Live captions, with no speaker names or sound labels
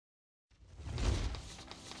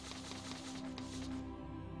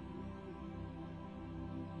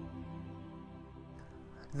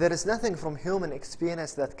There is nothing from human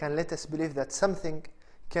experience that can let us believe that something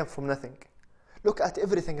came from nothing. Look at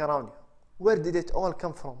everything around you. Where did it all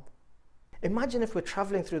come from? Imagine if we're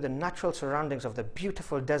traveling through the natural surroundings of the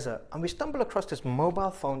beautiful desert and we stumble across this mobile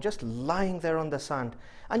phone just lying there on the sand,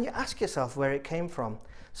 and you ask yourself where it came from.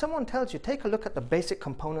 Someone tells you, take a look at the basic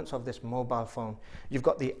components of this mobile phone. You've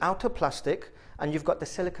got the outer plastic and you've got the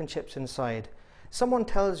silicon chips inside. Someone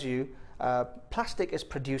tells you plastic is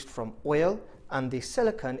produced from oil and the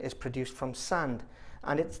silicon is produced from sand.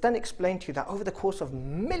 And it's then explained to you that over the course of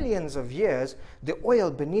millions of years, the oil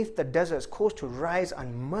beneath the deserts caused to rise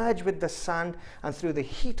and merge with the sand, and through the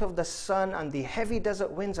heat of the sun and the heavy desert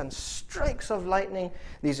winds and strikes of lightning,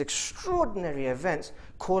 these extraordinary events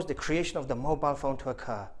caused the creation of the mobile phone to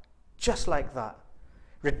occur. Just like that.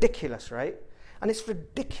 Ridiculous, right? And it's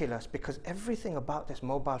ridiculous because everything about this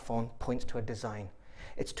mobile phone points to a design.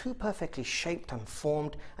 It's too perfectly shaped and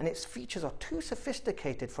formed, and its features are too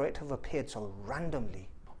sophisticated for it to have appeared so randomly.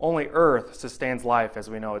 Only Earth sustains life as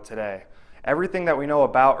we know it today. Everything that we know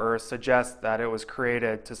about Earth suggests that it was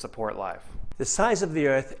created to support life. The size of the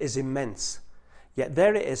Earth is immense, yet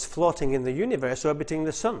there it is floating in the universe orbiting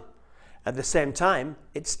the Sun. At the same time,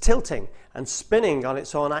 it's tilting and spinning on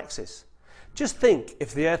its own axis. Just think,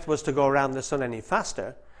 if the Earth was to go around the Sun any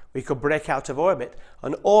faster, we could break out of orbit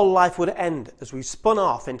and all life would end as we spun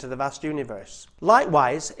off into the vast universe.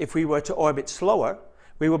 Likewise, if we were to orbit slower,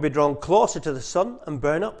 we would be drawn closer to the Sun and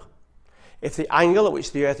burn up. If the angle at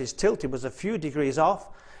which the Earth is tilted was a few degrees off,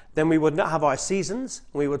 then we would not have our seasons,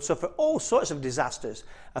 and we would suffer all sorts of disasters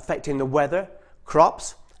affecting the weather,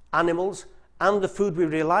 crops, animals, and the food we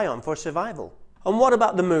rely on for survival. And what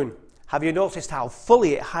about the Moon? Have you noticed how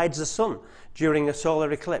fully it hides the Sun during a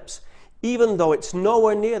solar eclipse, even though it's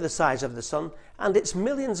nowhere near the size of the Sun and it's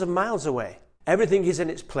millions of miles away? Everything is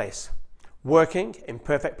in its place, working in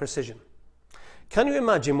perfect precision. Can you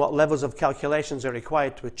imagine what levels of calculations are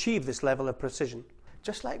required to achieve this level of precision?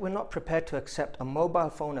 Just like we're not prepared to accept a mobile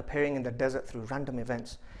phone appearing in the desert through random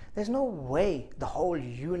events, there's no way the whole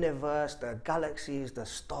universe, the galaxies, the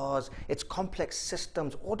stars, its complex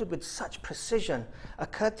systems ordered with such precision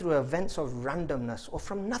occurred through events of randomness or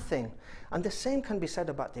from nothing. And the same can be said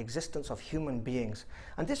about the existence of human beings.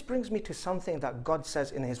 And this brings me to something that God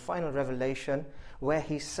says in his final revelation, where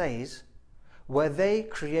he says, "Were they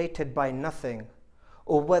created by nothing?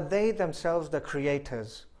 Or were they themselves the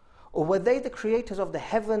creators? Or were they the creators of the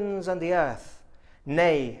heavens and the earth?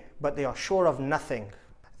 Nay, but they are sure of nothing."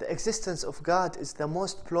 The existence of God is the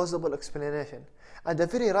most plausible explanation and a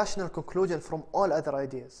very rational conclusion from all other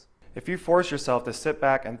ideas. If you force yourself to sit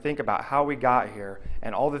back and think about how we got here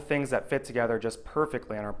and all the things that fit together just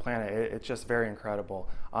perfectly on our planet, it's just very incredible.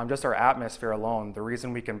 Just our atmosphere alone, the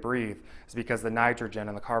reason we can breathe is because the nitrogen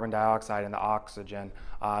and the carbon dioxide and the oxygen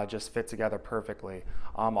just fit together perfectly.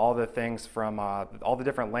 All the things from all the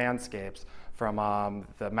different landscapes, from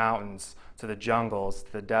the mountains to the jungles,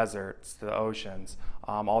 to the deserts, to the oceans,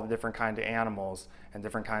 all the different kinds of animals and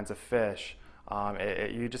different kinds of fish.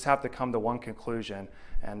 You just have to come to one conclusion,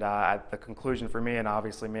 and the conclusion for me and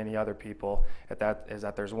obviously many other people is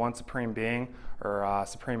that there's one supreme being or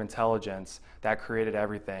supreme intelligence that created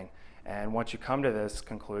everything. And once you come to this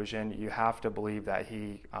conclusion, you have to believe that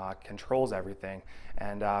he controls everything.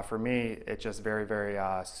 And for me, it's just very, very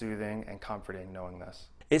soothing and comforting knowing this.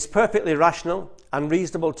 It's perfectly rational and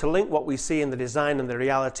reasonable to link what we see in the design and the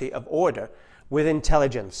reality of order with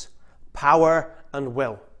intelligence, power, and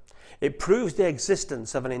will. It proves the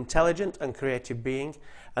existence of an intelligent and creative being,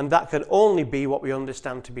 and that can only be what we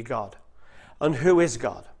understand to be God. And who is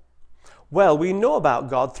God? Well, we know about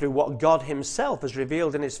God through what God himself has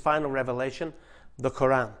revealed in his final revelation, the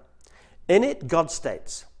Quran. In it, God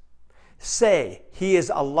states, "Say, he is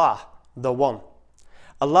Allah, the One.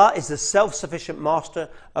 Allah is the self-sufficient master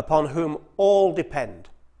upon whom all depend.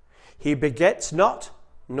 He begets not,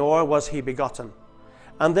 nor was he begotten,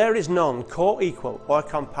 and there is none co-equal or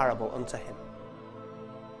comparable unto him."